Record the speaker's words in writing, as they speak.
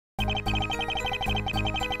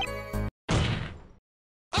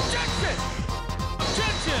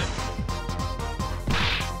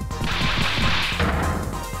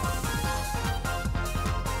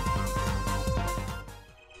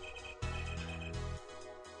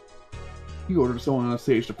He ordered someone on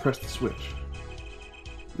stage to press the switch.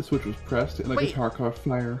 The switch was pressed and the Wait. guitar caught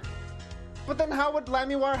fire. But then how would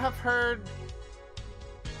Lamiwar have heard?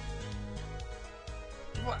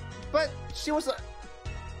 What? But she was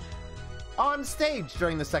on stage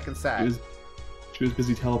during the second set. She was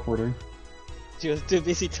busy teleporting. She was too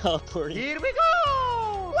busy teleporting. Here we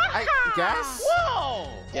go! I guess? Whoa!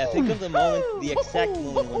 Yeah, think of the moment, the exact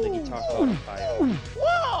moment when the guitar caught fire.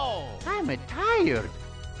 Whoa! I'm tired.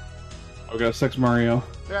 Oh, we got a Sex Mario.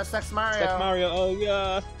 We got Sex Mario. Sex Mario, oh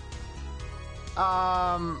yeah.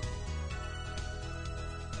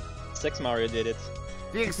 Sex Mario did it.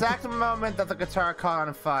 The exact moment that the guitar caught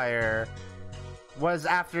on fire was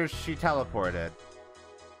after she teleported.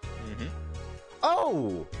 Mm-hmm.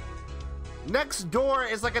 Oh! Next door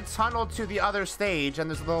is like a tunnel to the other stage, and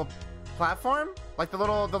there's a little platform, like the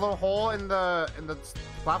little hole in the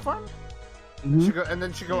platform. Mm-hmm. She go, and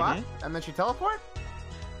then she go up, and then she teleport.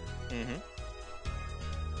 Mm-hmm.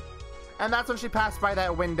 And that's when she passed by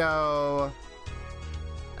that window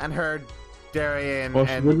and heard Darian. Well,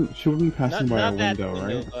 and she wouldn't be passing by a that window,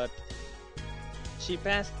 right? But she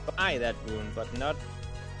passed by that room, but not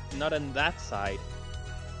on that side.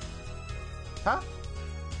 Huh?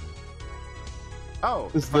 Oh,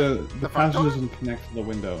 Because the front passage door? doesn't connect to the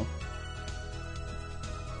window.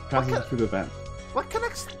 Passes through the vent. What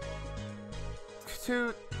connects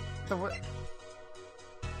to the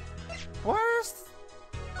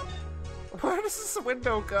where does this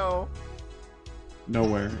window go?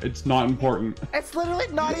 Nowhere. It's not important. It's literally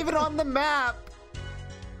not even on the map.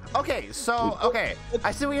 Okay, so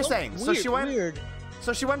I see what you're saying. So she went. Weird.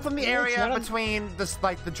 So she went from the No, it's area not on- between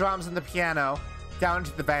the drums and the piano down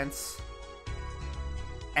to the vents,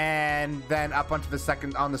 and then up onto the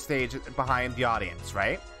second on the stage behind the audience,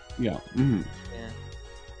 right? Yeah. Mm-hmm. Yeah.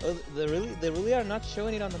 Oh, they really are not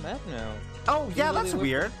showing it on the map now. Oh yeah, Even though that's they were-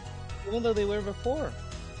 weird. Even though they were before.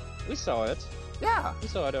 We saw it. Yeah, We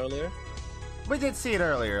saw it earlier. we did see it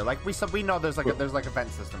earlier. Like we know there's like a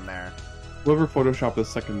vent system there. Whoever photoshopped the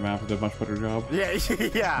second map did a much better job. Yeah,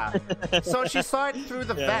 yeah. So she saw it through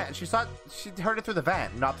the Yeah. vent. She heard it through the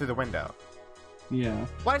vent, not through the window. Yeah.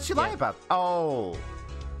 Why did she lie Yeah. about? Oh,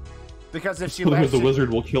 because if she Because left, the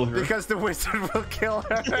wizard will kill her. because the wizard will kill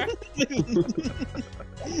her.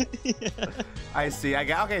 I see. I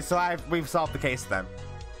got. Okay, so we've solved the case then.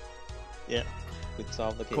 Yeah. We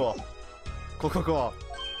solved the case. Cool.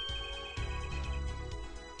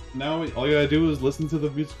 Now all you gotta do is listen to the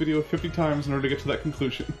music video 50 times in order to get to that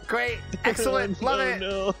conclusion. Great, excellent, love it.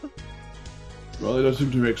 No. Well, it does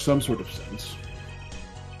seem to make some sort of sense.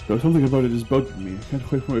 Though something about it is bugging me. I can't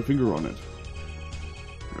quite put my finger on it.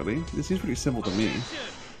 Really? This seems pretty simple to me.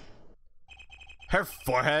 Her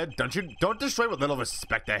forehead. Don't destroy what little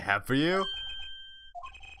respect I have for you.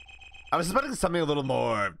 I was expecting something a little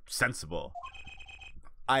more sensible.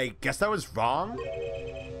 I guess I was wrong.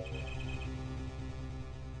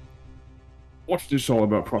 What's this all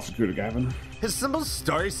about, Prosecutor Gavin? His simple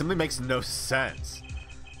story simply makes no sense.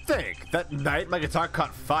 Think, that night my guitar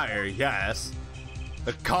caught fire, yes.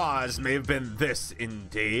 The cause may have been this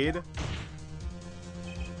indeed.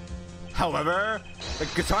 However, the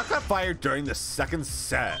guitar caught fire during the second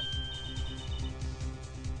set.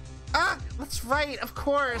 Ah, that's right, of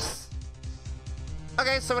course.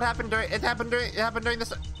 Okay, so it happened during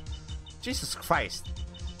this. Jesus Christ.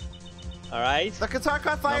 Alright. The guitar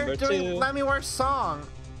caught fire Number during two. Lamiwar's song.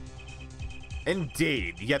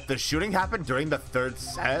 Indeed, yet the shooting happened during the third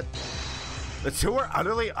set. The two are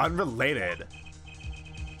utterly unrelated.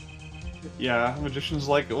 Yeah, magician's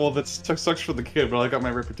like, well, that sucks for the kid, but I got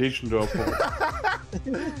my reputation to uphold.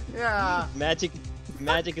 Yeah. Magic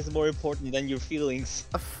is more important than your feelings.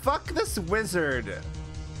 Fuck this wizard.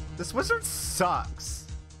 This wizard sucks.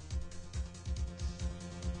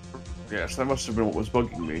 Yes, that must have been what was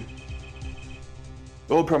bugging me.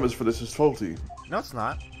 The whole premise for this is faulty. No, it's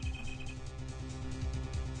not.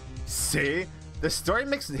 See? His story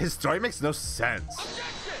makes no sense.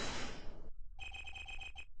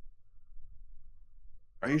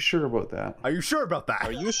 Are you sure about that? Are you sure about that?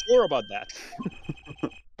 Are you sure about that?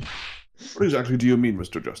 What exactly do you mean,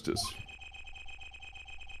 Mr. Justice?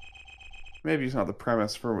 Maybe it's not the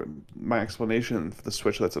premise for my explanation for the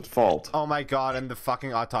switch that's at fault. Oh my god, and the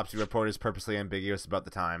fucking autopsy report is purposely ambiguous about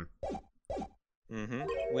the time. Mm-hmm.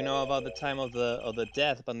 We know about the time of the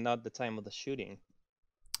death, but not the time of the shooting.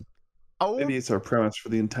 Oh, Maybe it's our premise for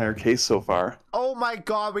the entire case so far. oh my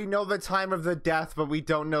god, we know the time of the death, but we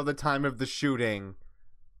don't know the time of the shooting.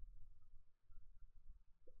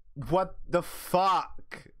 What the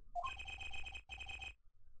fuck?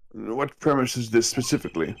 What premise is this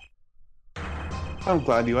specifically? I'm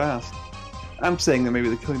glad you asked. I'm saying that maybe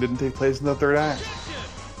the killing didn't take place in the third act.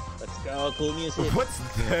 Let's go, cool music. What's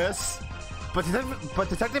this? But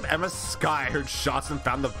Detective Emma Sky heard shots and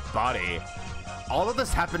found the body. All of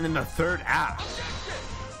this happened in the third act.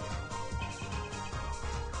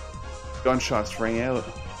 Gunshots rang out.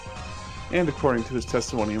 And according to his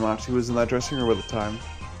testimony, Machi was in that dressing room at the time.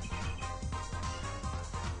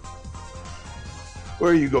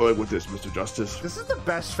 Where are you going with this, Mr. Justice? This is the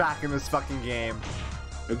best track in this fucking game.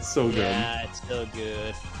 It's so good. Yeah, it's so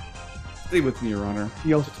good. Stay with me, Your Honor.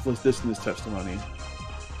 He also told us this in his testimony.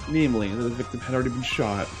 Namely, that the victim had already been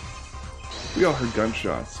shot. We all heard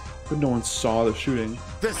gunshots, but no one saw the shooting.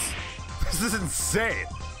 This is insane.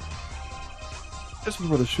 Just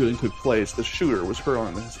before the shooting took place, the shooter was heard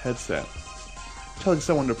on his headset, telling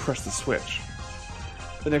someone to press the switch.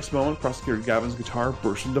 The next moment, Prosecutor Gavin's guitar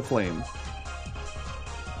burst into flame.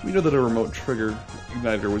 We know that a remote trigger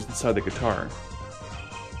igniter was inside the guitar.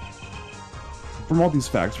 From all these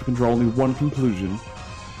facts, we can draw only one conclusion.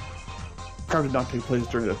 The crime did not take place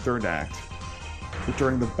during the third act, but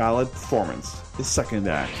during the ballad performance, the second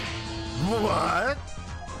act. What?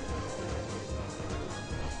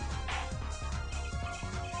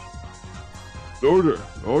 Order!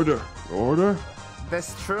 Order! Order!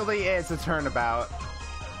 This truly is a turnabout.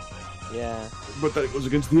 Yeah. But that goes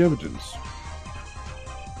against the evidence.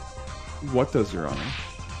 What does, Your Honor?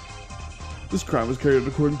 This crime was carried out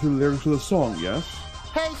according to the lyrics of the song, yes?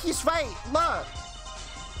 Hey, he's right. Look.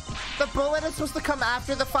 The bullet is supposed to come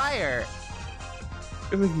after the fire.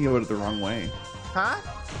 You're thinking about it the wrong way. Huh?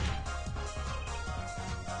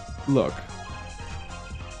 Look.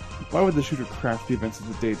 Why would the shooter craft the events of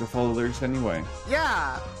the day to follow the lyrics anyway?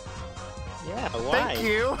 Yeah. Yeah, why? Thank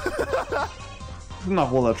you. It's not a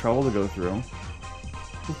whole lot of trouble to go through.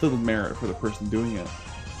 With little merit for the person doing it.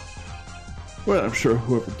 Well, I'm sure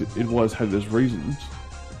whoever it was had his reasons.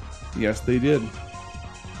 Yes, they did.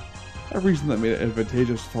 A reason that made it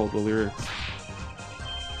advantageous to follow the lyrics.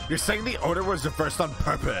 You're saying the order was reversed on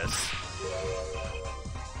purpose?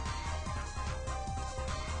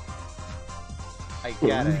 I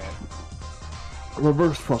get it.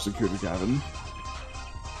 Reverse Prosecutor Gavin.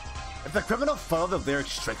 If the criminal followed the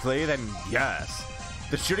lyrics strictly, then yes.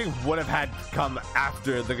 The shooting would have had come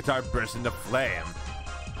after the guitar burst into flame.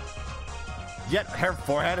 Yet her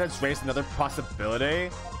forehead has raised another possibility.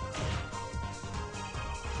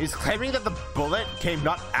 He's claiming that the bullet came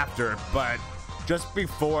not after, but just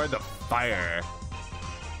before the fire.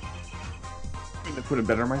 I couldn't put it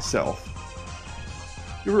better myself.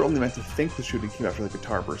 You were only meant to think the shooting came after the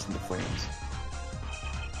guitar burst into flames.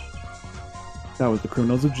 That was the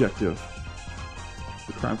criminal's objective.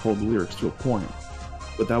 The crime followed the lyrics to a point,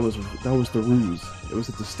 but that was the ruse. It was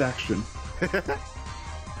a distraction.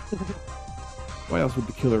 Why else would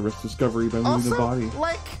the killer risk discovery by moving the body?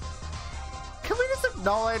 Like, can we just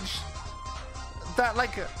acknowledge that,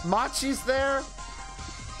 like, Machi's there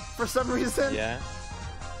for some reason? Yeah.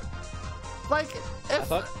 Like,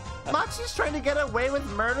 if Machi's trying to get away with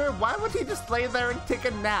murder, why would he just lay there and take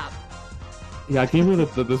a nap? Yeah, I can't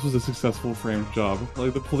believe that this was a successful framed job.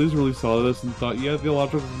 Like, the police really saw this and thought, yeah, the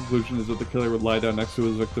logical conclusion is that the killer would lie down next to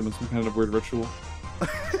his victim in some kind of weird ritual.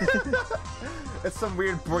 It's some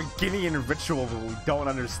weird Borginian ritual that we don't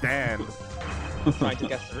understand. trying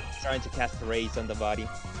to cast rays on the body.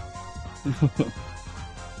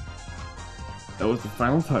 That was the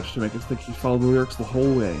final touch to make us think he followed the lyrics the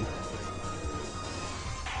whole way.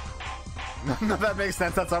 No, that makes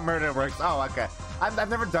sense. That's how murder works. Oh, okay. I've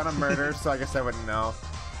never done a murder, so I guess I wouldn't know.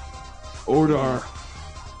 Order.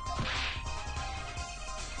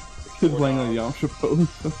 He's playing a Yamcha pose.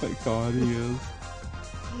 Oh my god, he is.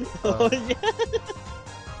 Oh yeah.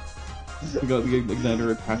 He got the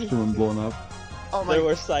igniter attached to him and blown up. Oh my. There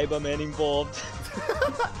were Cybermen involved.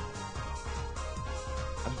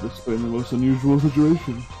 That's explain the most unusual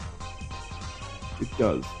situation. It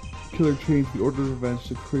does. The killer changed the order of events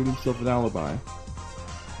to create himself an alibi.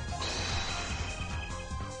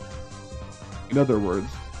 In other words,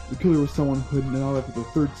 the killer was someone who had an alibi for the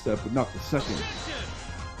third step, but not the second.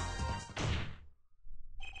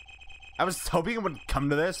 I was hoping it would come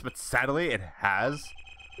to this, but sadly it has.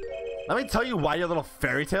 Let me tell you why your little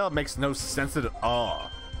fairy tale makes no sense at all.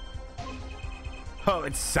 Oh,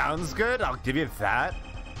 it sounds good? I'll give you that.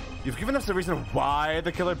 You've given us a reason why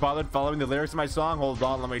the killer bothered following the lyrics of my song. Hold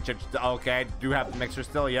on, let me check. Okay, I do have the mixer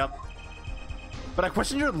still, yep. But I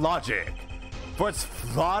question your logic, for it's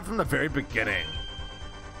flawed from the very beginning.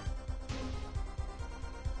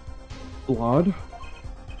 Flawed?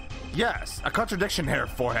 Yes, a contradiction here,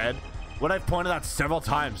 Forehead. What I've pointed out several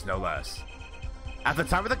times, no less. At the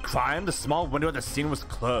time of the crime, the small window at the scene was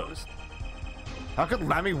closed. How could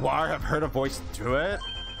Lamiwar have heard a voice through it?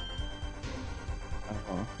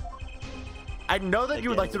 I know that you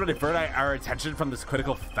would like to divert our attention from this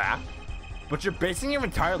critical fact, but you're basing your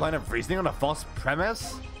entire line of reasoning on a false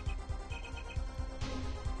premise?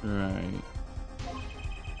 Right.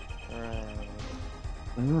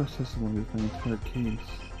 I never said someone with the entire case.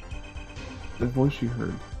 The voice she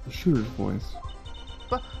heard, the shooter's voice.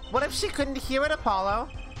 But what if she couldn't hear it, Apollo?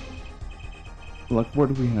 Like,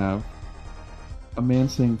 what do we have? A man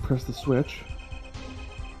saying, press the switch.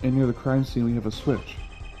 And near the crime scene, we have a switch,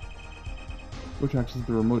 which acts as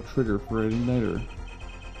the remote trigger for an igniter.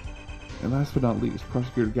 And last but not least,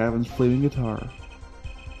 Prosecutor Gavin's flaming guitar.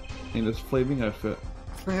 And his flaming outfit.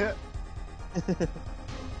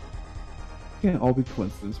 Can't all be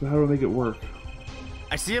coincidence, but how do I make it work?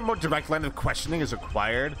 I see a more direct line of questioning is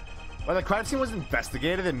required. When the crime scene was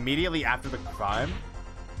investigated immediately after the crime,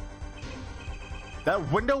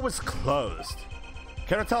 that window was closed.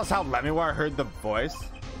 Can you tell us how Lamiwar heard the voice?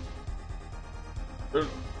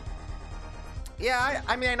 Yeah,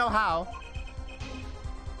 I mean, I know how.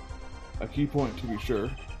 A key point, to be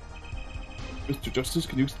sure. Mr. Justice,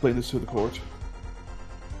 can you explain this to the court?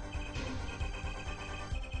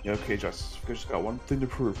 Yeah, okay, Justice. We just got one thing to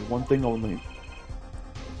prove, and one thing only.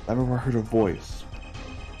 Lamiwar heard a voice.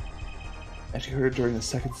 And she heard it during the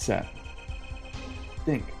second set.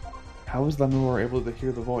 Think, how was Lamiwar able to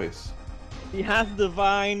hear the voice? He has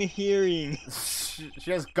divine hearing.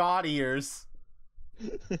 She has god ears.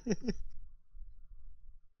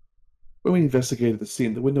 When we investigated the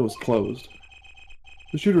scene, the window was closed.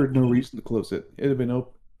 The shooter had no reason to close it. It had been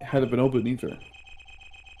open either,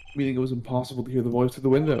 meaning it was impossible to hear the voice through the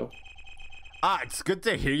window. It's good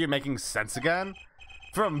to hear you making sense again.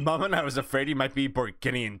 For a moment, I was afraid you might be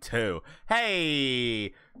Borginian too.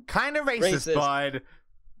 Hey, kind of racist, bud.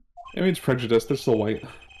 I mean, it's prejudice. They're so white.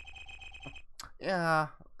 Yeah,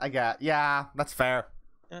 yeah, that's fair.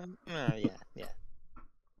 Yeah.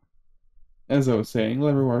 As I was saying,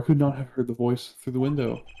 Lamiwar could not have heard the voice through the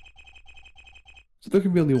window. So there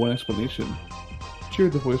can be only one explanation. She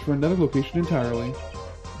heard the voice from another location entirely.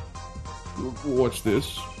 Watch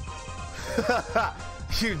this.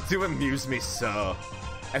 You do amuse me so.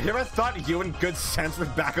 And here I thought you and Good Sense were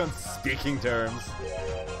back on speaking terms.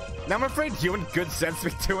 Now I'm afraid you and Good Sense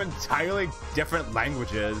speak two entirely different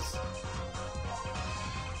languages.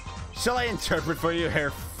 Shall I interpret for you,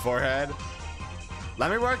 Hair Forehead?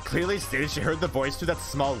 Lamiwar clearly stated she heard the voice through that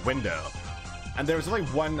small window. And there was only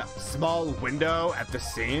one small window at the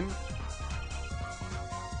scene.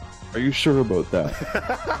 Are you sure about that?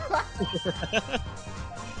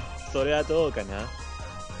 それはどうかな?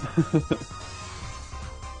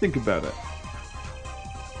 Think about it.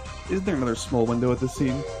 Isn't there another small window at the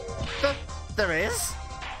scene? There is?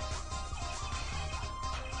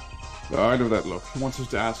 Oh, I know that look. He wants us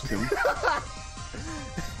to ask him.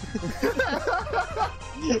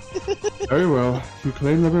 Very well. You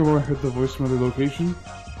claim Lamiwar heard the voice from another location?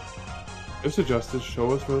 Mr. Justice,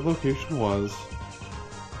 show us where the location was.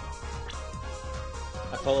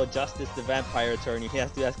 I follow Justice, the vampire attorney. He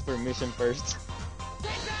has to ask permission first.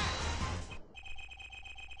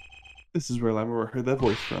 This is where Lamiwar heard that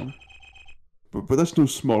voice from. But that's no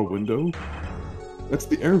small window. That's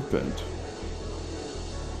the air vent.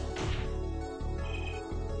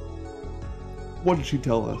 What did she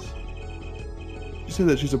tell us? She said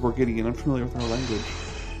that she's a Borginian, unfamiliar with our language.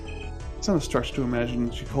 It's not a stretch to imagine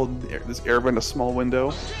that she called this air vent a small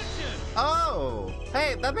window. Oh,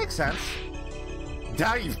 hey, that makes sense.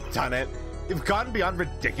 Now you've done it. You've gone beyond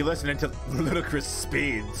ridiculous and into ludicrous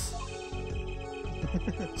speeds.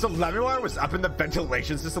 So Lamiwar was up in the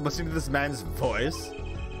ventilation system listening to this man's voice?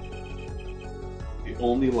 The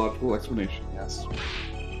only logical explanation, yes.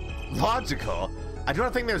 Logical? I do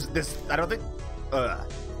not think there's this.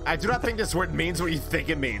 I do not think this word means what you think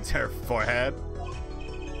it means, Hair Forehead.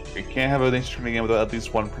 We can't have a nation turning in without at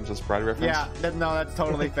least one Princess Bride reference. Yeah, no, that's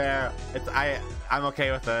totally fair. I'm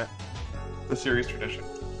okay with it. The series tradition.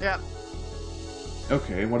 Yeah.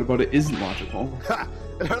 Okay, what about it isn't logical? Ha!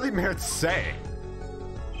 It hardly merits saying.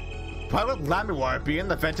 Why would Lamiwar be in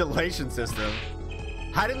the ventilation system?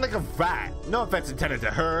 Hiding like a rat. No offense intended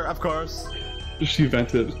to her, of course. She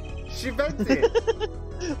vented. She vented.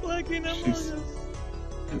 Like in Among Us.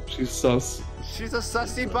 She's sus. She's a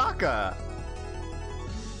sussy baka.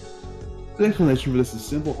 The explanation for this is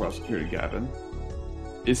simple, Prosecutor Gavin.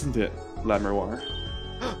 Isn't it, Lamiwar?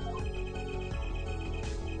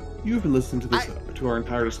 You've been listening to this to our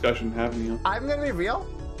entire discussion, haven't you? I'm gonna be real.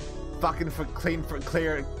 Fucking clean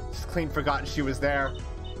forgotten she was there.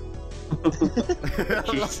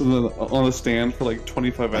 She's just on the stand for like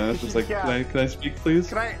 25 minutes, just like, Yeah. can I speak, please?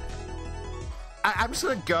 Can I? I'm just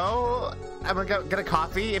gonna go. I'm gonna go get a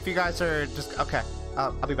coffee if you guys are just okay.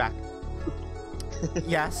 I'll be back.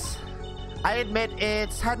 Yes, I admit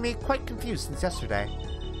it's had me quite confused since yesterday.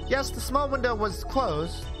 Yes, the small window was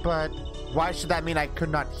closed, but why should that mean I could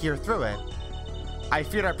not hear through it? I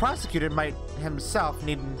feared our prosecutor might himself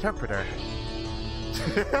need an interpreter.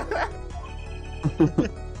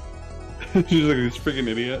 She's like this freaking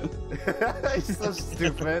idiot. He's so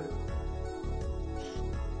stupid.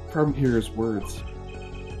 Problem here is words.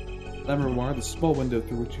 Number one, the small window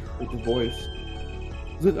through which you heard the voice.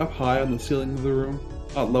 Was it up high on the ceiling of the room?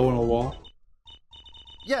 Not low on a wall?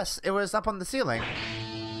 Yes, it was up on the ceiling.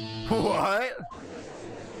 What?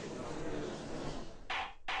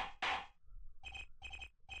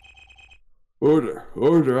 Order,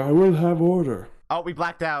 order, I will have order. Oh, we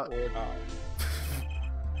blacked out.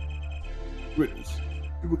 Witness,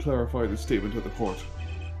 you will clarify this statement to the court.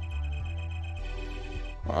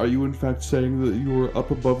 Are you in fact saying that you were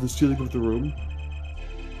up above the ceiling of the room?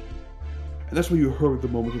 And that's what you heard at the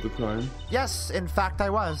moment of the crime? Yes, in fact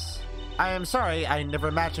I was. I am sorry, I never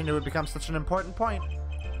imagined it would become such an important point.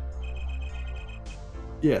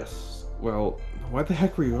 Yes. Well, why the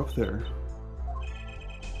heck were you up there?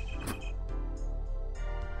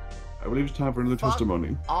 I believe it's time for another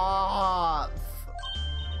testimony. I'm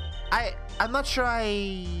not sure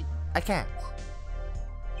I can't.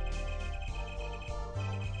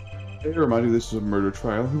 I remind you this is a murder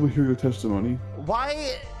trial. Who will hear your testimony?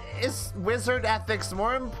 Why is wizard ethics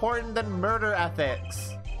more important than murder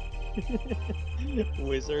ethics?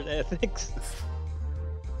 Wizard ethics.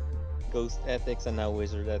 Ghost ethics and now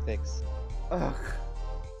wizard ethics. Ugh.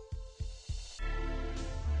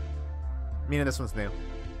 Meaning this one's new.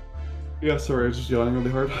 Yeah, sorry, I was just yawning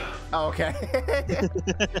really hard. Oh, okay.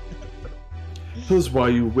 Tell us why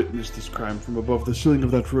you witnessed this crime from above the ceiling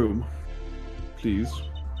of that room. Please.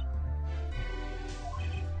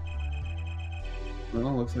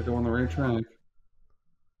 Well, looks like I'm on the right track.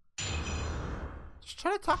 Just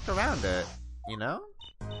try to talk around it, you know?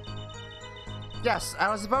 Yes, I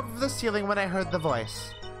was above the ceiling when I heard the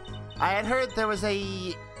voice. I had heard there was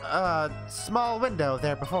a small window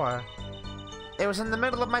there before. It was in the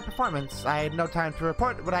middle of my performance. I had no time to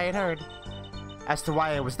report what I had heard. As to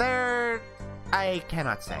why I was there, I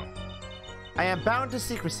cannot say. I am bound to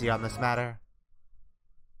secrecy on this matter.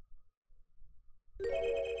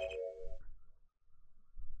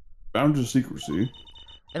 Bound to secrecy?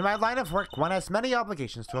 In my line of work, one has many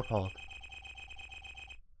obligations to uphold.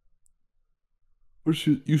 But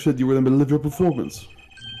you said you were in the middle of your performance.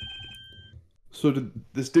 So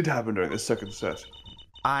this did happen during the second set?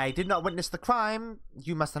 I did not witness the crime,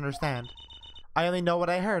 you must understand. I only know what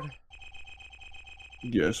I heard.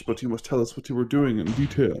 Yes, but you must tell us what you were doing in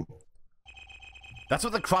detail. That's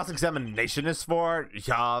what the cross-examination is for,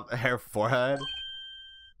 yeah, hair forehead.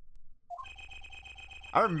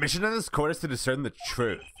 Our mission in this court is to discern the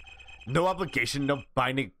truth. No obligation, no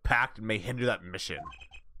binding pact may hinder that mission.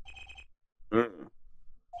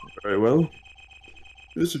 Very well.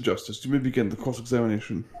 Mr. Justice, you may begin the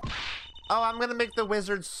cross-examination. Oh, I'm gonna make the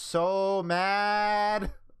wizard so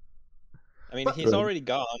mad. I mean, he's already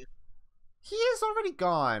gone. He is already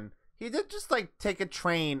gone. He did just, like, take a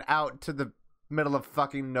train out to the middle of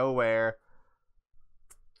fucking nowhere.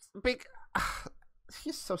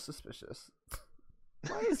 He's so suspicious.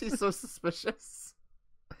 Why is he so suspicious?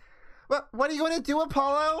 What are you going to do,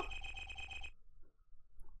 Apollo?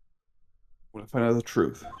 I want to find out the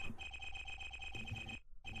truth.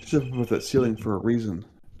 She's up above that ceiling for a reason.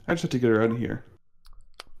 I just have to get her out of here.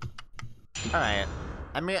 Alright.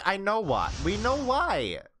 I mean, I know why. We know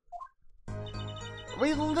why.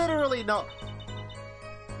 We literally know.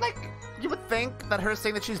 Like, you would think that her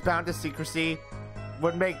saying that she's bound to secrecy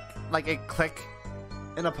would make, like, a click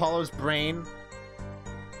in Apollo's brain.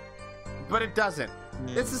 But it doesn't.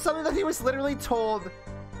 This is something that he was literally told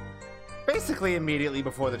basically immediately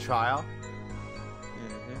before the trial.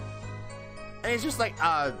 And he's just like,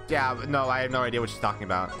 yeah, no, I have no idea what she's talking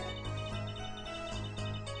about.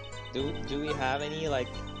 Do we have any, like,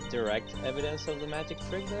 direct evidence of the magic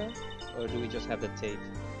trick there? Or do we just have the tape?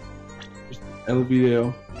 Just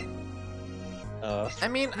LVO. I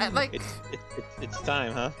mean, it's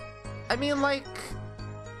time, huh? I mean, like,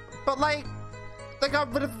 but like, they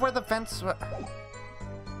got rid of where the fence was.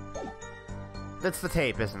 That's the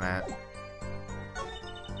tape, isn't it?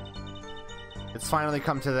 It's finally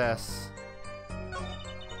come to this.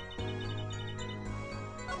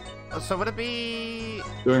 So would it be...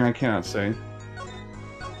 Doing I cannot say.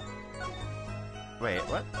 Wait,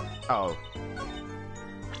 what? Oh.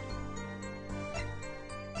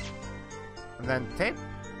 And then tape?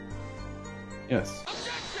 Yes.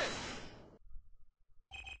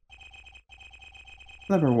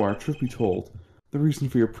 Labrador, truth be told, the reason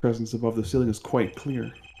for your presence above the ceiling is quite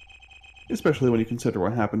clear. Especially when you consider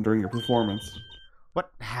what happened during your performance.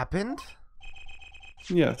 What happened?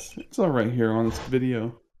 Yes, it's all right here on this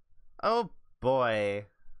video. Oh boy.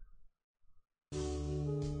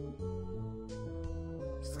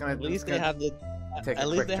 At least they have the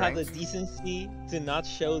decency to not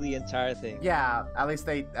show the entire thing. Yeah, at least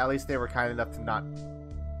they were kind enough to not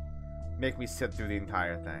make me sit through the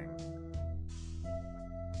entire thing.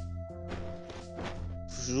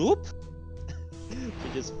 Zoop!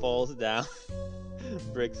 She just falls down,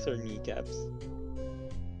 breaks her kneecaps.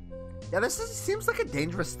 Yeah, seems like a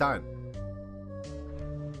dangerous stunt.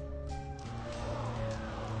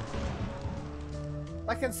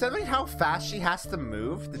 Like, considering how fast she has to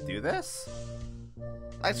move to do this?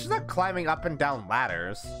 Like, she's not climbing up and down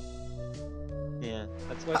ladders. Yeah,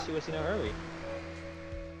 that's why she was in a hurry.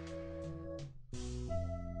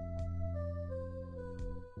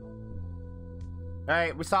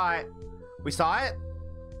 Alright, we saw it. We saw it?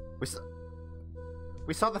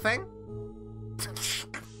 We saw the thing?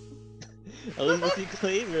 Elizabeth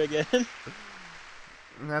Claver again.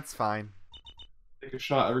 That's fine. Take a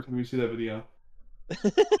shot every time you see that video.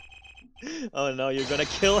 Oh no, you're gonna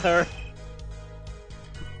kill her.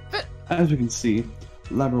 As you can see,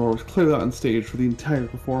 Labrador was clearly on stage for the entire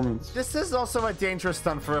performance. This is also a dangerous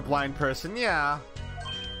stunt for a blind person, yeah.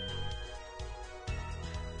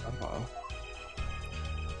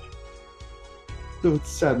 Though it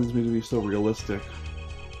saddens me to be so realistic.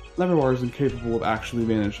 Labrador is incapable of actually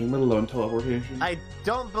vanishing, let alone teleportation. I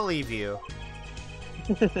don't believe you.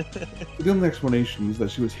 The only explanation is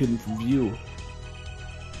that she was hidden from view.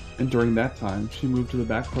 And during that time, she moved to the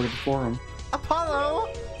back part of the forum.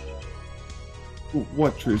 Apollo!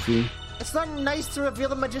 What, Trucy? It's not nice to reveal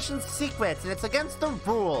the magician's secrets, and it's against the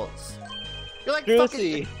rules.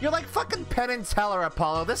 You're like fucking Penn and Teller,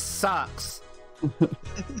 Apollo. This sucks.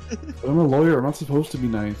 I'm a lawyer. I'm not supposed to be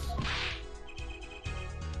nice.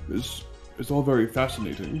 It's all very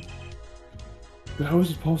fascinating. But how is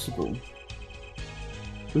it possible?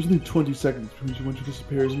 There's only 20 seconds between when she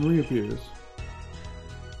disappears and reappears.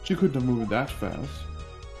 She couldn't have moved that fast.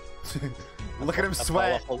 Look at him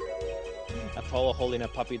sweat. Apollo holding a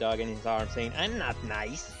puppy dog in his arms saying, "I'm not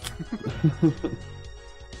nice." Is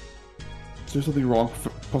there something wrong,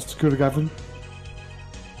 Prosecutor Gavin?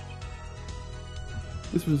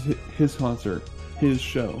 This was his concert, his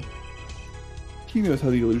show. He knows how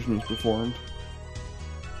the illusion was performed.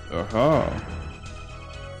 Aha!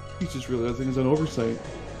 He's just realizing his own oversight.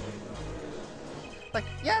 Like,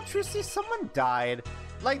 yeah, Trucy, someone died.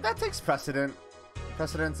 Like, that takes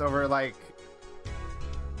precedence over, like,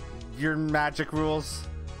 your magic rules.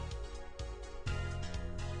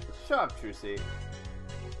 Shut up, Trucy.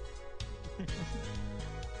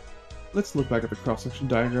 Let's look back at the cross-section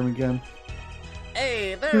diagram again.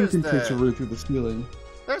 Hey, there's takes a route through the ceiling.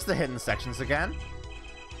 There's the hidden sections again.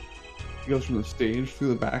 It goes from the stage through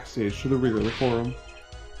the backstage to the rear of the forum.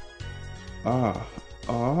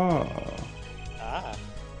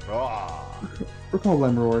 Recall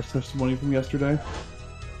Lemroar's testimony from yesterday?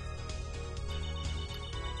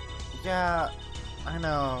 Yeah, I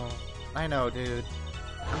know, dude.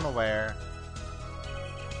 I'm aware.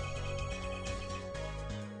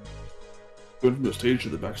 Going from the stage to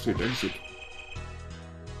the backstage exit.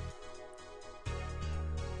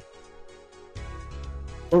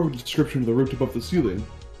 Or a description of the route above the ceiling.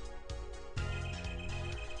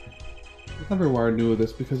 Lemroar knew of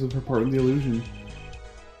this because of her part in the illusion.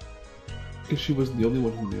 Because she wasn't the only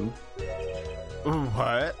one who knew.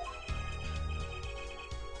 What?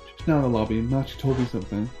 She's now in the lobby, and now she told me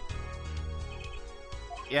something.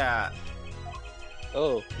 Yeah.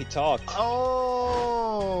 Oh, he talked.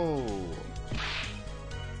 Oh!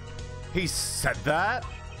 He said that?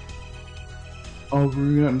 Oh, were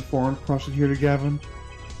you not informed, Prosecutor Gavin?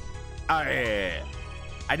 I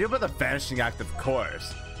knew about the vanishing act, of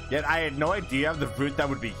course. Yet I had no idea of the route that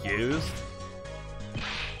would be used.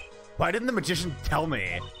 Why didn't the magician tell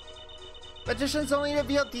me? Magicians only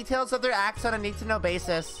reveal details of their acts on a need-to-know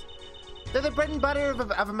basis. They're the bread and butter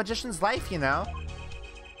of a magician's life, you know?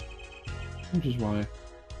 Which is why I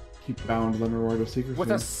keep bound Lemroar to secrecy.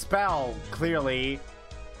 With a spell, clearly.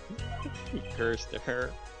 He cursed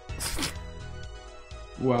her.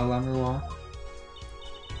 Well, Lemroar?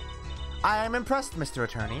 I am impressed, Mr.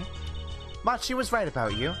 Attorney. Machi was right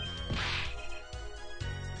about you.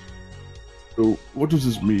 So, what does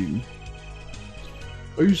this mean?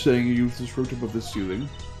 Are you saying you used this route above the ceiling?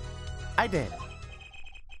 I did.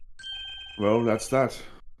 Well, that's that.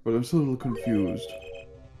 But I'm still a little confused.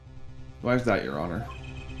 Why is that, Your Honor?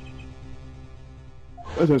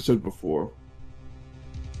 As I said before,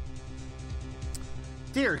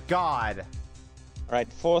 Dear God. Alright,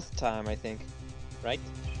 4th time, I think. Right?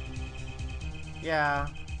 Yeah.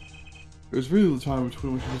 It was really the time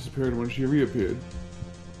between when she disappeared and when she reappeared.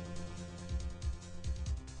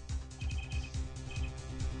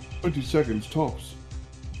 "20 seconds, tops.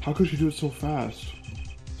 How could she do it so fast?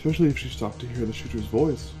 Especially if she stopped to hear the shooter's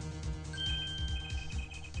voice."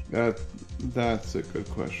 That's a good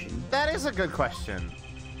question. That is a good question.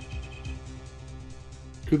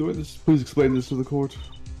 Could the witness please explain this to the court?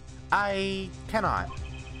 I cannot.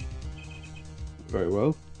 Very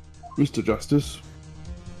well. Mr. Justice.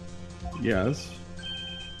 Yes.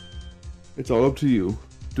 It's all up to you.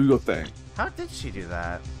 Do your thing. How did she do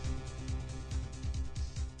that?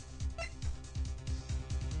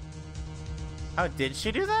 Oh, did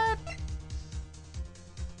she do that?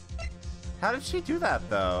 How did she do that,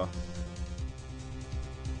 though?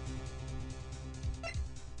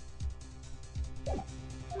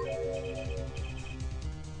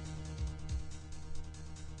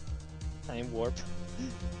 Time warp.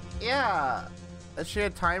 Yeah. Is she a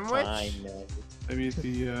time witch? Time. Maybe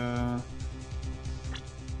the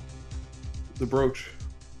brooch.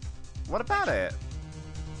 What about it?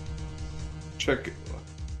 Check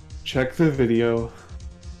the video.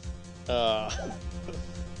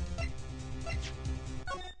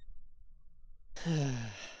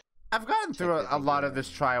 I've gotten through a lot of this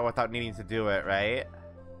trial without needing to do it, right?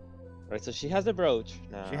 Right, so she has the brooch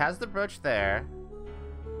now. She has the brooch there.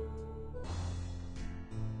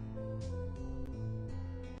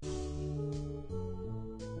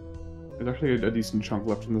 There's actually a decent chunk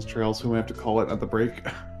left in this trail, so we have to call it at the break.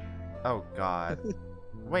 Oh God.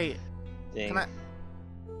 Wait. Dang. Can I?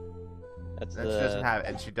 That's And she doesn't have it,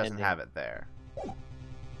 and she doesn't ending. have it there.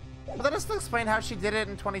 But that doesn't explain how she did it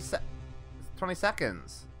in 20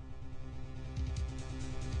 seconds.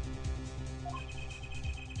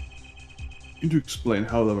 You need to explain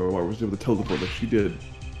how the Lamar was able to teleport like she did.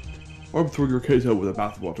 Or threw your case out with a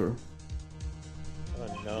bathwater.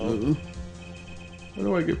 Oh no. Why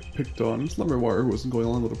do I get picked on? It's Lumberwire who wasn't going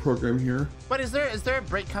along with the program here. But is there a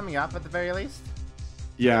break coming up at the very least?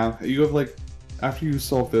 Yeah, you have like, after you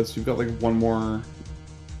solve this, you've got like one more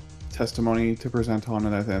testimony to present on,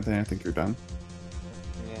 and I think you're done.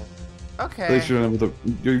 Yeah. Okay. At least you don't have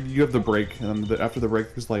you have the break, and then after the break,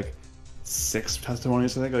 there's like 6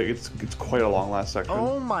 testimonies. I think like it's quite a long last section.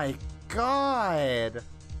 Oh my God.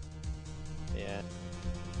 Yeah.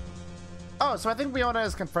 Oh, so I think Leona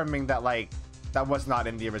is confirming that like that was not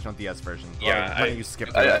in the original DS version. Yeah, Or when you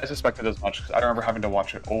skipped I it. suspected as much because I remember having to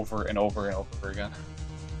watch it over and over and over again.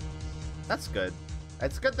 That's good.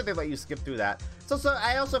 It's good that they let you skip through that. So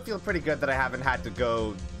I also feel pretty good that I haven't had to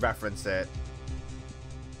go reference it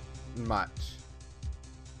much.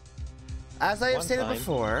 As I have One stated time.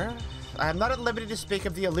 before, I am not at liberty to speak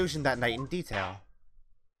of the illusion that night in detail.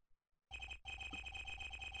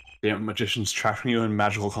 Damn, magicians trapping you in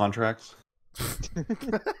magical contracts.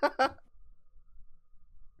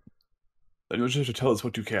 Then you just have to tell us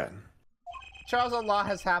what you can. Charles, a law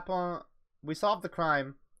has happened. We solved the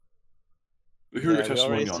crime. We hear your Yeah, we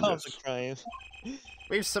already testimony on solved this. the crime.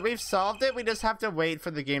 We've solved it. We just have to wait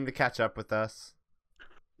for the game to catch up with us.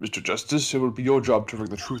 Mr. Justice, it will be your job to bring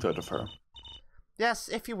the truth out of her. Yes,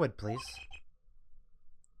 if you would, please.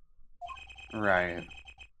 Right.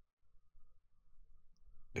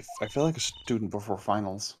 I feel like a student before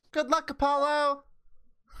finals. Good luck, Apollo.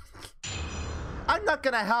 I'm not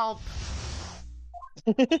gonna help.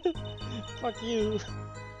 Fuck you.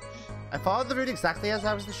 I followed the route exactly as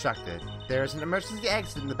I was instructed. There is an emergency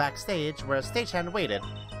exit in the backstage where a stagehand waited.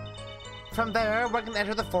 From there, one can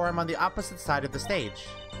enter the forum on the opposite side of the stage.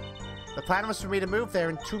 The plan was for me to move there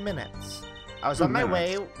in 2 minutes. I was 2 on my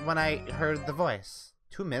way minutes? when I heard the voice.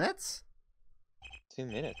 2 minutes? 2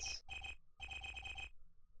 minutes.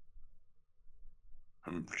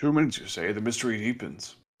 2 minutes, you say? The mystery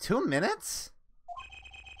deepens. 2 minutes?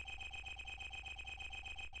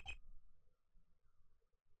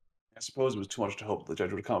 I suppose it was too much to hope the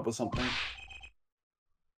judge would come up with something.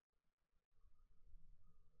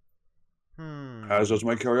 As does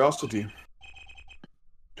my curiosity.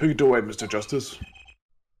 Take it away, Mr. Justice.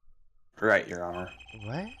 Right, Your Honor.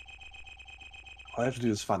 What? All I have to do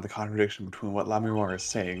is find the contradiction between what Lamiroir is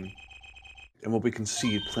saying and what we can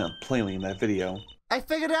see plainly in that video. I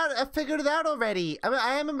figured it out already.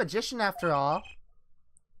 I am a magician after all.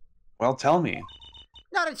 Well, tell me.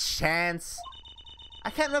 Not a chance. I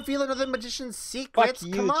can't reveal another magician's secrets.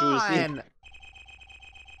 you, Come Juicy. on.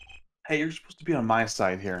 Hey, you're supposed to be on my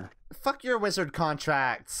side here. Fuck your wizard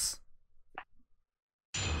contracts.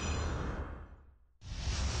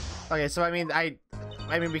 Okay, so I mean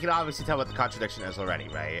we can obviously tell what the contradiction is already,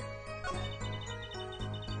 right?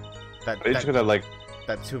 You just gotta like,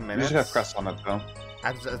 that 2 you minutes. just gotta press on it though.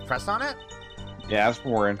 I just press on it? Yeah, ask for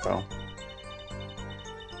more info.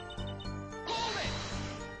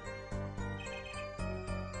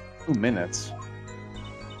 Two minutes.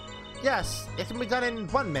 Yes, it can be done in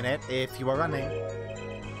 1 minute if you are running.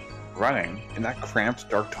 Running in that cramped,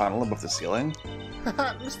 dark tunnel above the ceiling.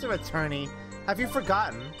 Mr. Attorney, have you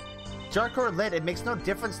forgotten? Dark or lit, it makes no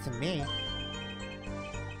difference to me.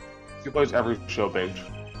 He plays every show page.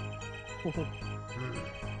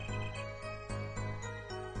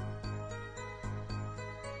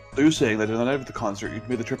 So you're saying that on the night of the concert, you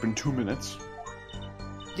made the trip in 2 minutes?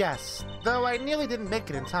 Yes, though I nearly didn't make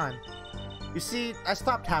it in time. You see, I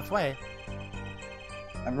stopped halfway.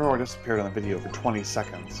 I remember I disappeared on the video for 20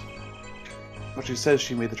 seconds. But she says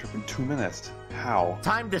she made the trip in 2 minutes. How?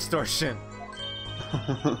 Time distortion.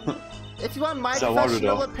 If you want my So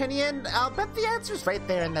professional opinion, I'll bet the answer's right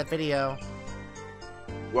there in that video.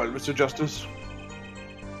 What, Mr. Justice?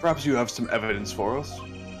 Perhaps you have some evidence for us?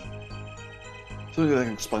 Something that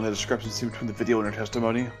can explain the discrepancy between the video and her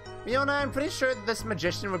testimony? Fiona, I'm pretty sure that this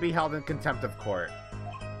magician would be held in contempt of court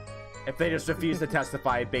if they just refuse to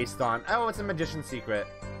testify based on, oh, it's a magician's secret.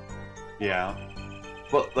 Yeah.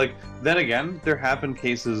 Well, like, then again, there have been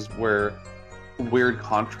cases where weird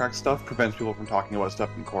contract stuff prevents people from talking about stuff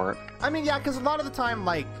in court. I mean, yeah, because a lot of the time,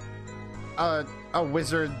 like, a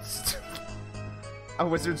wizard's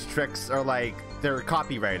tricks are like, they're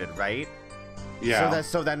copyrighted, right? Yeah.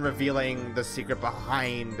 So then revealing the secret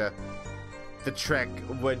behind the trick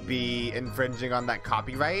would be infringing on that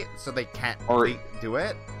copyright, so they can't do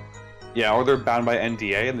it. Yeah, or they're bound by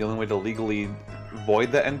NDA, and the only way to legally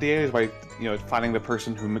void that NDA is by, finding the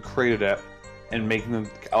person who created it and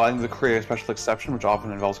allowing them to create a special exception, which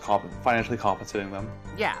often involves financially compensating them.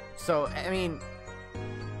 Yeah, so, I mean,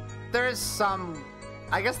 there's some...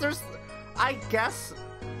 I guess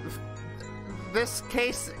this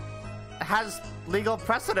case has legal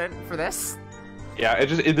precedent for this. Yeah,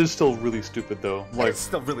 it is still really stupid, though. Like, it's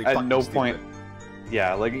still really at fucking no stupid. point...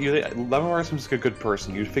 Yeah, like, Lemon seems like a good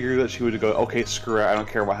person. You'd figure that she would go, okay, screw it, I don't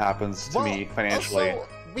care what happens to me financially. Also,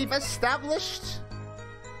 we've established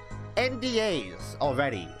NDAs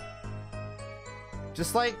already.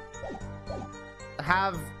 Just like,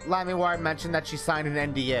 have Lamiwar mention that she signed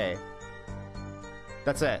an NDA.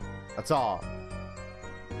 That's it. That's all.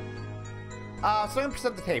 So I'm gonna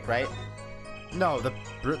present the tape, right? No, the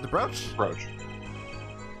brooch? Brooch.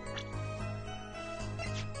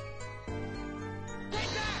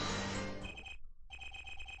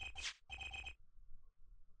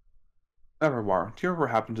 Evermore, do you remember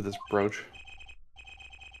what happened to this brooch?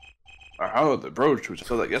 How the brooch? We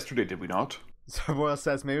saw that yesterday, did we not? So Royal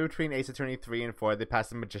says maybe between Ace Attorney 3 and 4 they passed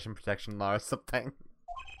the magician protection law or something.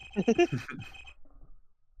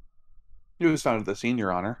 You was found at the scene,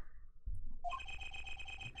 Your Honor.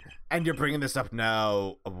 And you're bringing this up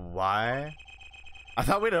now. Why? I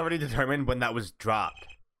thought we'd already determined when that was dropped.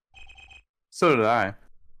 So did I.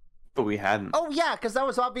 But we hadn't. Oh yeah, because that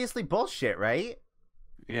was obviously bullshit, right?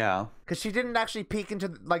 Yeah. Because she didn't actually peek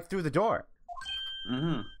into, like, through the door.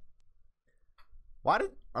 Mm-hmm. Why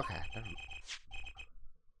did... Okay. Never mind.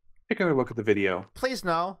 Take another look at the video. Please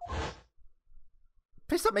no.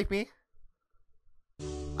 Please don't make me.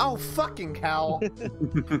 Oh, fucking hell.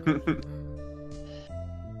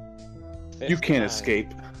 You can't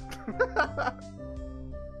escape.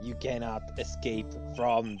 You cannot escape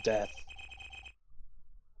from death.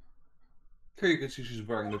 Here you can see she's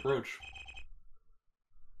wearing the brooch.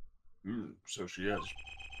 So she is.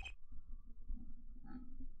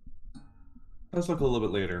 Let's look a little bit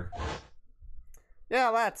later. Yeah,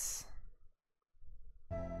 let's.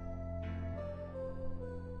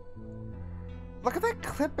 Look at that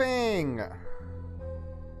clipping.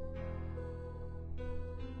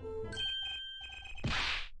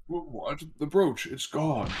 What? The brooch, it's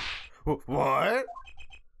gone. What?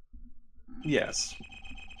 Yes.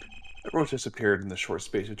 The brooch disappeared in the short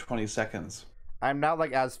space of 20 seconds. I'm now,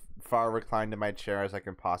 like, as far reclined in my chair as I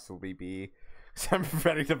can possibly be. So I'm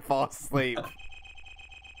ready to fall asleep.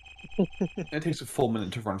 It takes a full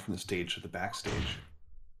minute to run from the stage to the backstage.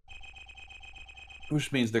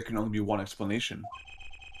 Which means there can only be one explanation.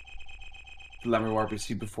 The Lemon we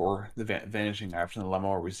see before, the vanishing after, and the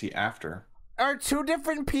Lemon we see after. Are two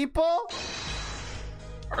different people?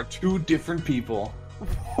 Are two different people.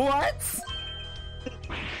 What?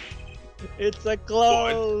 It's a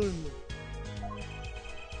clone!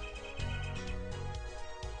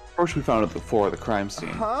 First we found it before the crime scene.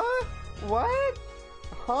 Huh? What?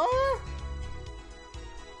 Huh?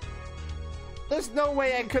 There's no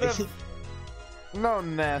way I could have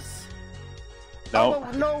known this. No.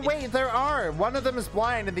 Oh, no, wait, there are. One of them is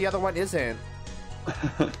blind and the other one isn't.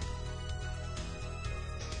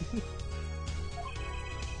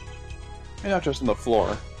 And not just on the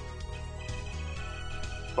floor,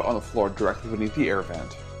 but on the floor directly beneath the air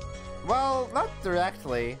vent. Well, not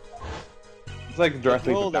directly. It's like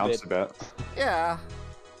directly rolled a bounced a bit. Yeah.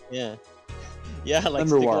 Yeah. Yeah, like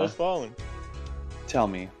Number Stickler's one. phone. Tell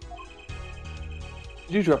me,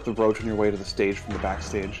 did you drop the brooch on your way to the stage from the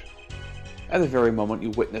backstage? At the very moment you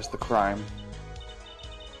witnessed the crime.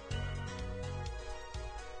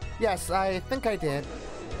 Yes, I think I did.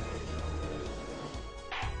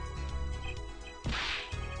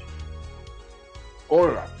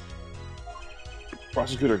 Order!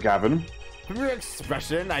 Prosecutor Gavin. From your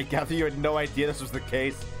expression, I gather you had no idea this was the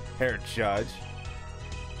case, Herr Judge.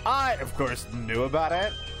 I, of course, knew about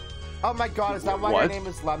it. Oh my god, is that why your What? name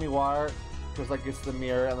is Lamiwar? Because, like, it's the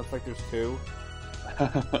mirror and looks like there's two.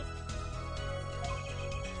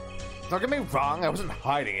 Don't get me wrong, I wasn't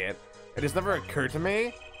hiding it. It just never occurred to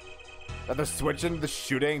me that the switch and the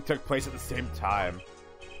shooting took place at the same time.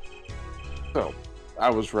 So, I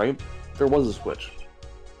was right. There was a switch.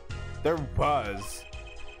 There was.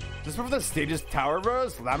 Just before the stage's tower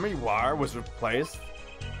rose, Lamiwar was replaced.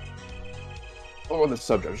 Oh, on the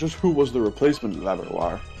subject, just who was the replacement of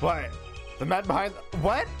Laveroir? What? The man behind...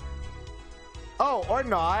 What? Oh, or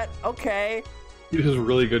not. Okay. He has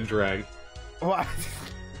really good drag. What?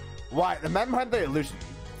 Why? The man behind the illusion.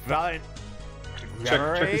 Valant.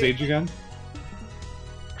 Check his age again.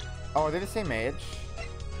 Oh, are they the same age?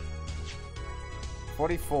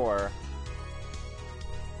 44.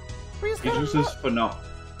 But He just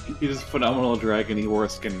is phenomenal drag, and he wore a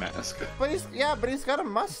skin mask. But he's got a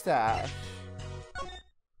mustache.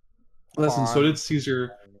 Listen, so on. did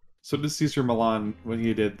Caesar. So did Caesar Milan when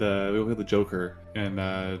he did the Joker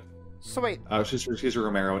and So wait, Caesar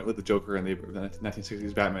Romero with the Joker in the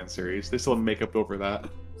 1960s Batman series. They still have makeup over that.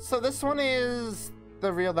 so this one is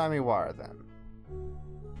the real Lamiwar then.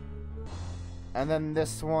 And then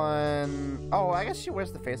this one... Oh, I guess she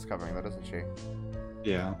wears the face covering though, doesn't she?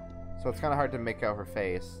 Yeah. So it's kind of hard to make out her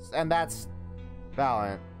face. And that's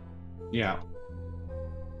Valant. Yeah.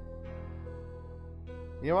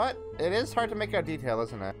 You know what? It is hard to make out detail,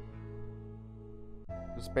 isn't it?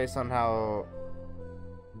 Just based on how...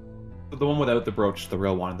 The one without the brooch, the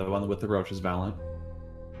real one. The one with the brooch is Valant.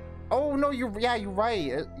 Oh, no, you're right.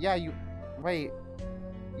 Wait.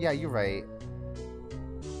 Yeah, you're right.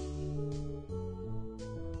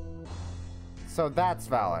 So that's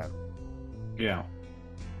Valant. Yeah.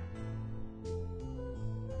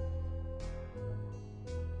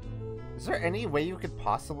 Is there any way you could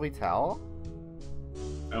possibly tell?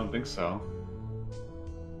 I don't think so.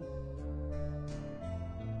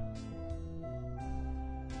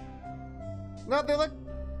 No, they look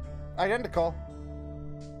identical.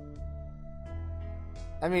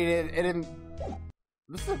 I mean, it didn't...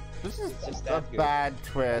 This is just a that good. bad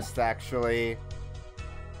twist, actually.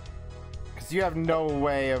 Because you have no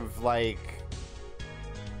way of, like...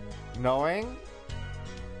 knowing?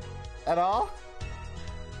 At all?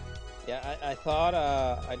 Yeah, I thought,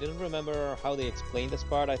 I didn't remember how they explained this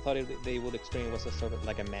part. I thought they would explain it was a sort of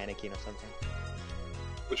like a mannequin or something.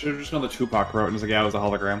 We should have just gone the Tupac route and was like, yeah, it was a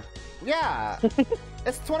hologram. Yeah!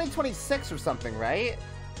 It's 2026 or something, right?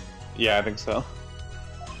 Yeah, I think so.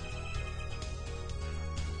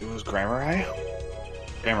 It was Grammar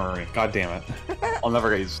Grammar God damn it. I'll never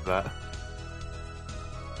get used to that.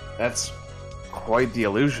 That's quite the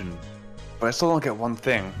illusion. But I still don't get one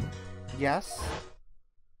thing. Yes?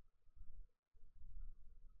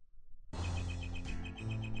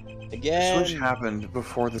 The Again. switch happened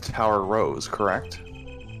before the tower rose, correct?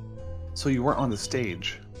 So you weren't on the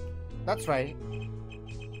stage. That's right.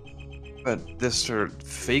 But this sort of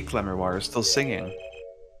fake Lemuroir is still singing.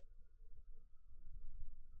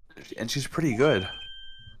 And she's pretty good.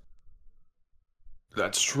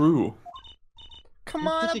 That's true. Come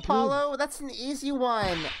You're on, pretty good. Apollo! That's an easy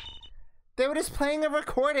one! They were just playing a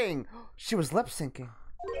recording! She was lip-syncing.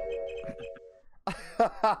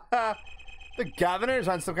 The Governor's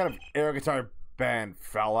on some kind of air guitar band,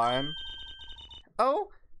 Fraulein. Oh?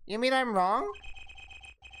 You mean I'm wrong?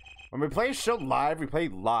 When we play a show live, we play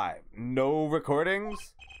live. No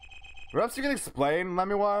recordings? Perhaps you can explain,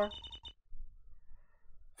 Lamiwar?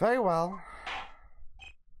 Very well.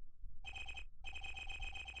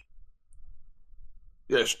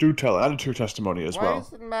 Yes, do tell. Add it to your testimony as Why well.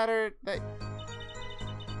 does it matter that...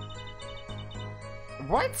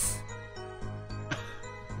 What?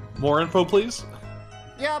 More info, please.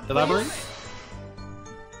 Yeah, please. Elaborate.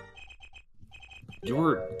 You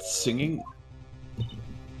were singing?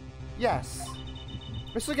 Yes.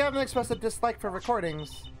 Mr. Gavin expressed a dislike for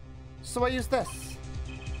recordings, so I used this.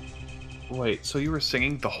 Wait, so you were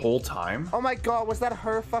singing the whole time? Oh my god, was that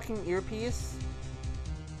her fucking earpiece?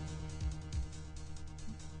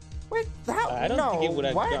 Wait, that I don't think it would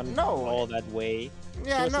have gone No. all that way.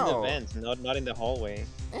 Yeah, She was in the no. vents, not in the hallway.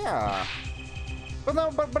 Yeah. But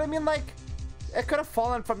no, but I mean, like, it could have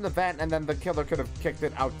fallen from the vent and then the killer could have kicked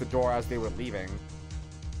it out the door as they were leaving.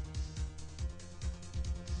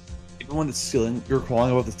 Even when the ceiling, you were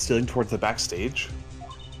crawling above the ceiling towards the backstage?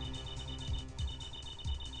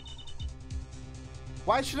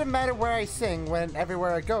 Why should it matter where I sing when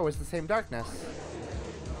everywhere I go is the same darkness?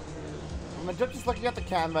 When the judge is looking at the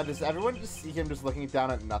camera, does everyone just see him just looking down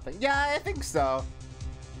at nothing? Yeah, I think so.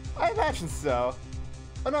 I imagine so.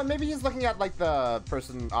 Oh no, maybe he's looking at, like, the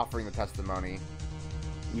person offering the testimony.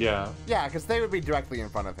 Yeah. Yeah, because they would be directly in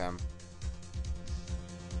front of him.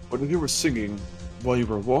 What if you were singing while you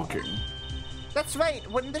were walking? That's right,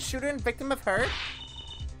 wouldn't the shooter and victim have heard?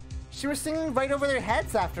 She was singing right over their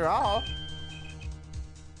heads, after all.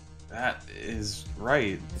 That is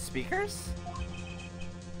right. The speakers?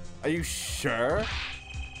 Are you sure?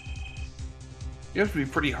 You have to be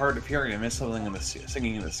pretty hard of hearing to miss something in the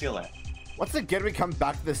singing in the ceiling. Once again, we come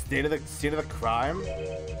back to the scene of the crime.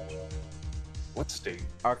 What state?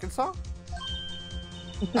 Arkansas?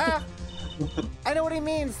 Ah! I know what he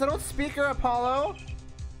means. Little speaker, Apollo.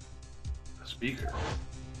 The speaker.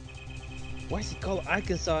 Why is it called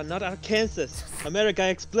Arkansas, not Arkansas? America,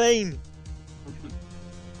 explain!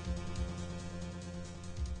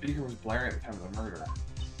 Speaker was blaring at the time of the murder.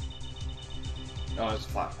 Oh, it's a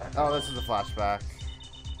flashback. Oh, this is a flashback.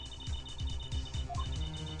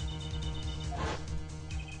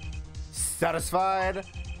 Satisfied?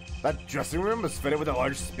 That dressing room was fitted with a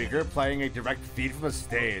large speaker playing a direct feed from the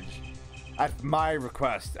stage. At my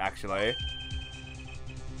request, actually.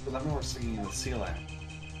 But Lemon was singing in the ceiling.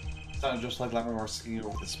 It sounded just like Lemon was singing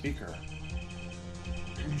over the speaker.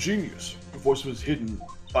 Genius. Her voice was hidden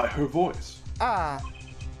by her voice. Ah,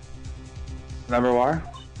 Remember why?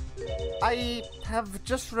 I have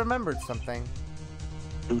just remembered something.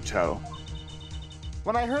 Uto.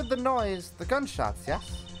 When I heard the noise, the gunshots,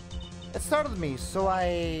 yes? It startled me, so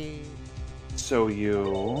I So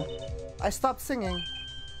I stopped singing.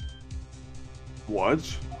 What?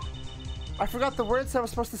 I forgot the words I was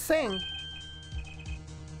supposed to sing.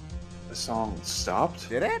 The song stopped?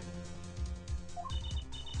 Did it?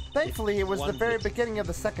 Thankfully, it was the One very bit. beginning of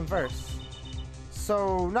the second verse.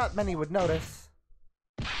 So, not many would notice.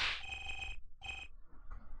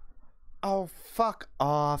 Oh, fuck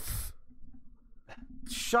off.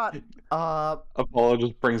 Shut up. Apollo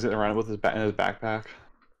just brings it around with his in his backpack.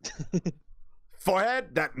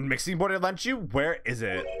 Forehead, that mixing board I lent you, where is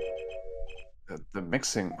it? The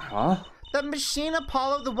mixing, huh? The machine,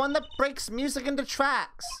 Apollo, the one that breaks music into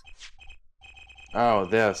tracks. Oh,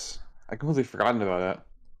 this. I completely forgotten about it.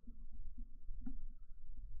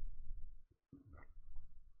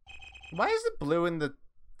 Why is it blue in the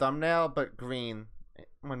thumbnail but green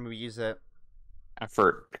when we use it?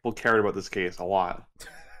 Effort. People cared about this case a lot.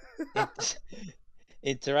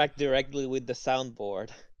 Interact directly with the soundboard.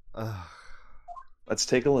 Ugh. Let's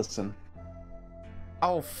take a listen.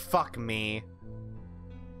 Oh, fuck me.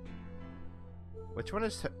 Which one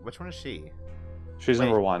is she? She's Wait.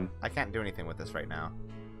 number one. I can't do anything with this right now.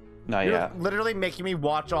 Not You're yet. literally making me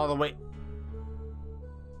watch all the way.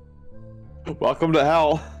 Welcome to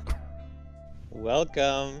hell.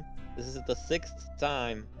 Welcome. This is the 6th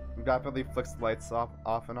time. Rapidly flicks the lights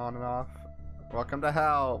off and on and off. Welcome to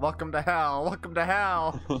hell. Welcome to hell. Welcome to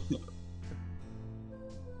hell.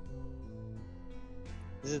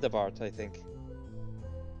 This is the part, I think.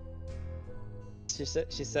 She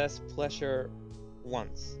says pleasure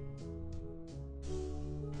once.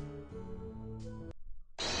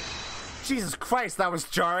 Jesus Christ, that was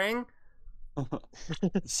jarring.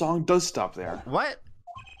 The song does stop there. What?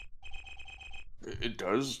 It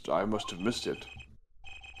does? I must have missed it.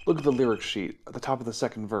 Look at the lyric sheet at the top of the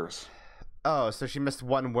second verse. Oh, so she missed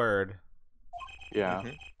one word. Yeah.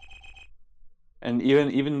 Mhm. And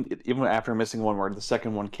even after missing one word, the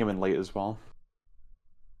second one came in late as well.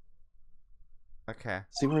 Okay.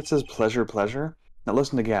 See where it says pleasure, pleasure? Now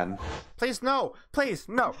listen again. Please no. Please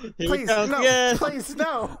no. Here we Please go no. again. Please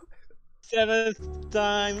no. 7th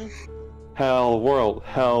time. Hell world,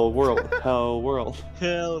 hell world, hell world.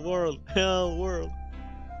 Hell world, hell world.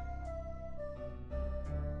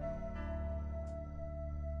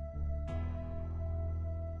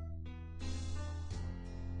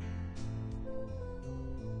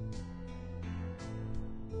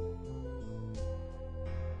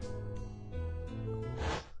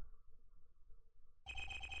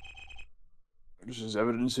 This is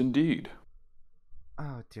evidence indeed.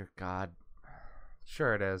 Oh, dear God.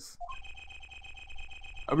 Sure it is.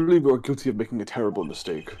 I believe you are guilty of making a terrible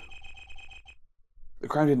mistake. The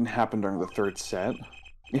crime didn't happen during the third set.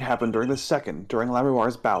 It happened during the second, during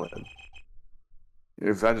Lamoire's ballad.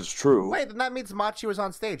 If that is true... Wait, then that means Machi was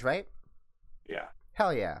on stage, right? Yeah.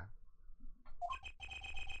 Hell yeah.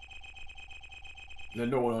 Then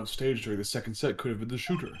no one on stage during the second set could have been the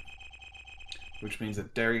shooter. Which means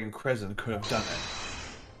that Darian Crescent could have done it.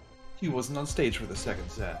 He wasn't on stage for the second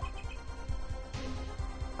set.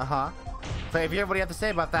 Uh-huh. Xavier, what do you have to say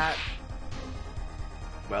about that?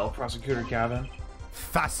 Well, Prosecutor Gavin?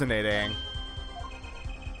 Fascinating.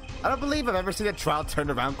 I don't believe I've ever seen a trial turned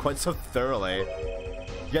around quite so thoroughly.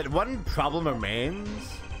 Yet one problem remains.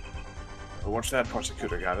 What's that,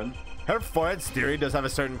 Prosecutor Gavin? Her forehead's theory does have a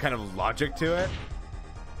certain kind of logic to it.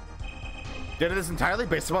 Yet it is entirely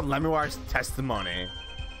based upon Lemuar's testimony.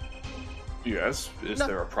 Yes. Is No.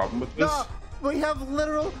 there a problem with this? No, we have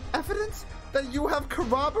literal evidence that you have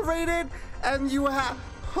corroborated, and you have...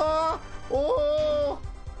 Huh? Oh!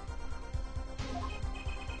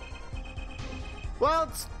 Well,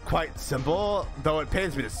 it's quite simple, though it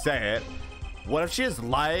pains me to say it. What if she is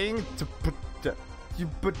lying to put You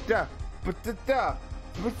but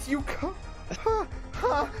you come.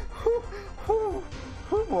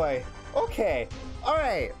 Oh boy. Okay. All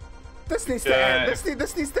right. This needs to end.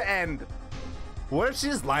 This needs to end. What if she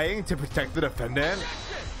is lying to protect the defendant?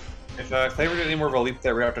 If Claver did any more of a leap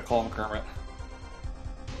there, we have to call him Kermit.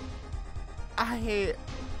 I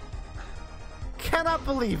cannot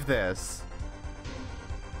believe this.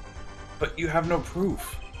 But you have no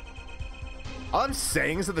proof. All I'm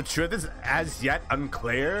saying is that the truth is as yet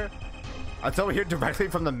unclear until we hear directly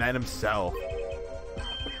from the man himself.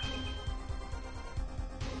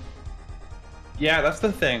 Yeah, that's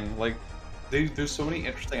the thing. Like, there's so many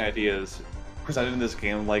interesting ideas presented in this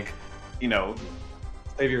game. Like, you know,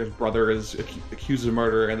 Xavier's brother is accused of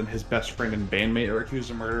murder, and then his best friend and bandmate are accused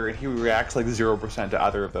of murder, and he reacts like 0% to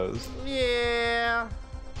either of those. Yeah.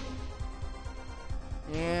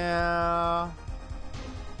 Yeah.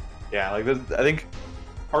 Yeah, like I think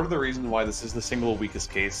part of the reason why this is the single weakest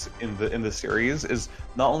case in the series is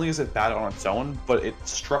not only is it bad on its own, but it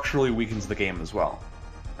structurally weakens the game as well.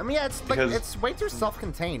 I mean, yeah, it's like Because- it's way too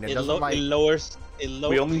self-contained. It It, doesn't like. it lowers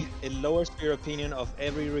your opinion of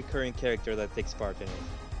every recurring character that takes part in it.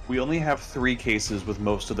 We only have 3 cases with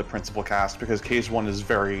most of the principal cast because case 1 is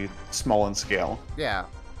very small in scale. Yeah.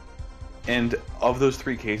 And of those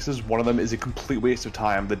 3 cases, one of them is a complete waste of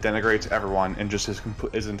time that denigrates everyone and just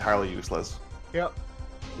is entirely useless. Yep.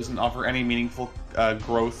 Doesn't offer any meaningful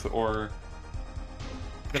growth or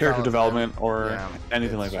character development or Yeah.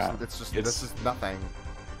 anything It's like just- that. It's just this is nothing.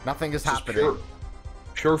 Nothing is It's just happening.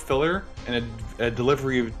 pure filler and a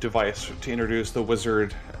delivery device to introduce the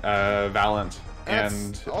wizard Valant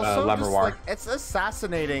and it's also just, Lamoire. like, it's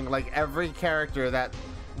assassinating like every character that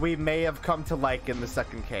we may have come to like in the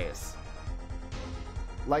second case.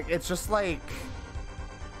 Like it's just like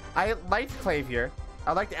I liked Clavier.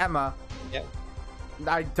 I liked Emma. Yeah.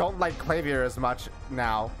 I don't like Clavier as much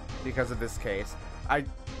now because of this case. I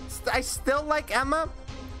still like Emma.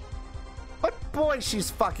 But boy, she's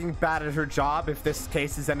fucking bad at her job if this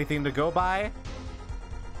case is anything to go by.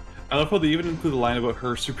 I love how they even include the line about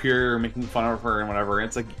her superior making fun of her and whatever. And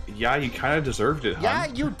it's like, yeah, you kind of deserved it, Yeah,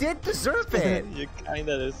 hun. you did deserve it. You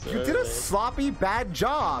kinda deserve You did a it. sloppy bad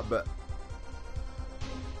job.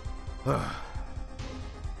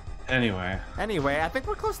 Anyway, Anyway, I think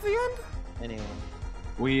we're close to the end.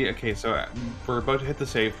 Anyway. okay, so we're about to hit the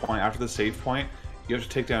save point. After the save point, you have to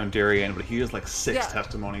take down Darian, but he has like 6 Yeah,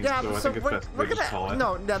 testimonies, Yeah, so I so think we're, it's best we're we just call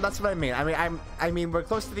gonna it. no, that's what I mean. I mean we're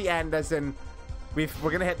close to the end, as in we're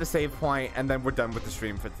gonna hit the save point, and then we're done with the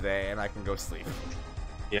stream for today, and I can go sleep.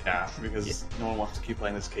 Yeah, because no one wants to keep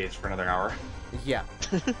playing this case for another hour. Yeah.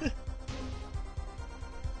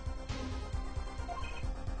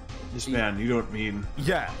 This man, you don't mean...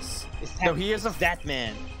 Yes. It's Though he is a that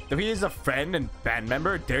man. Though he is a friend and band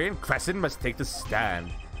member, Darian Crescent must take the stand.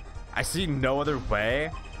 I see no other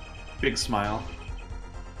way. Big smile.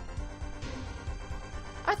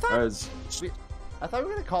 I thought As... we were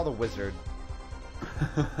gonna call the wizard.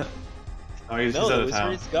 Oh, he's No, out the of town.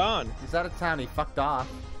 wizard's gone. He's out of town. He fucked off.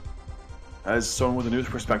 As someone with a new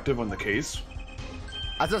perspective on the case,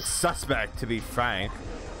 As a suspect, to be frank.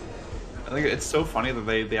 I think it's so funny that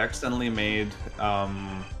they accidentally made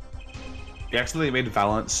Valant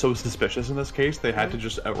so suspicious in this case. They had to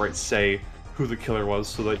just outright say who the killer was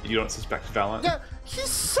so that you don't suspect Valant. Yeah, he's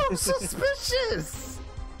so suspicious.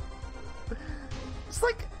 It's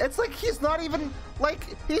like he's not even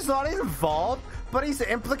involved, But he's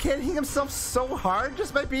implicating himself so hard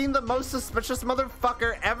just by being the most suspicious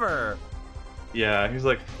motherfucker ever. Yeah, he's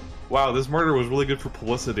like, wow, this murder was really good for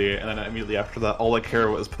publicity, and then immediately after that, all I care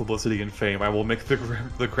about is publicity and fame. I will make the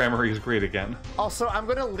Gramarys great again. Also, I'm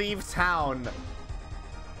gonna leave town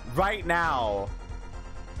right now.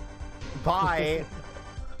 Bye.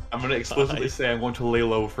 I'm gonna explicitly say I'm going to lay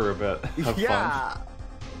low for a bit. Have Yeah. fun.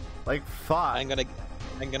 Like, fuck. I'm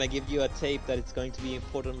gonna give you a tape that it's going to be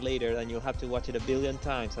important later, and you'll have to watch it 1 billion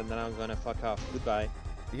times, and then I'm gonna fuck off. Goodbye.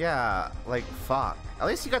 Yeah, like, fuck. At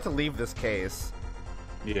least you got to leave this case.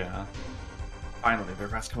 Yeah. Finally, the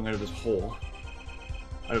rat's coming out of this hole.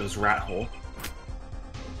 Out of this rat hole.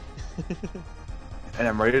 And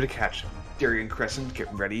I'm ready to catch him. Darien Crescent,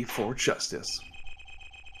 get ready for justice.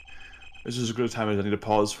 This is as good a time as I need to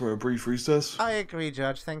pause for a brief recess. I agree,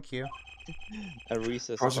 Judge. Thank you. A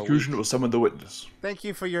recess. Prosecution will summon the witness. Thank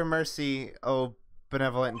you for your mercy, oh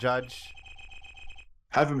benevolent judge.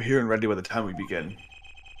 Have him here and ready by the time we begin.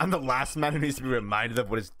 I'm the last man who needs to be reminded of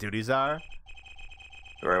what his duties are.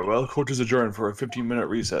 Alright, well, court is adjourned for a 15-minute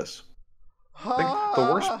recess. I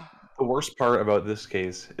think the worst part about this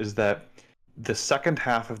case is that the second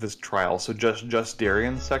half of this trial, so just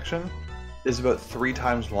Darien's section, is about 3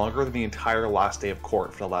 times longer than the entire last day of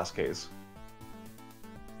court for the last case.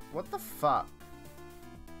 What the fuck?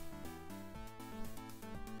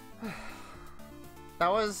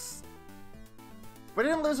 That was... We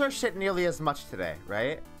didn't lose our shit nearly as much today,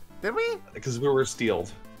 right? Did we? Because we were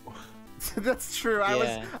steeled. That's true.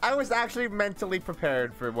 Yeah. I was actually mentally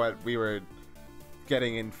prepared for what we were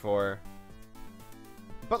getting in for.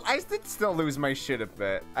 But I did still lose my shit a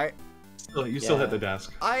bit. You still hit the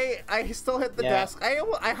desk. I still hit the desk. I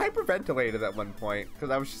hyperventilated at one point because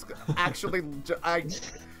I was just actually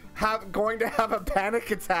going to have a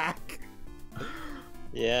panic attack.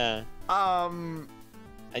 Yeah. Um.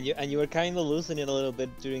 And you were kind of losing it a little bit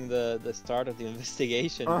during the start of the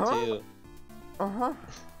investigation too.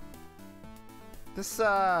 This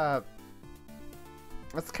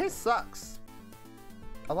case sucks.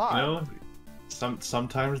 A lot. You know,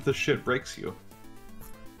 sometimes the shit breaks you.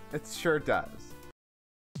 It sure does.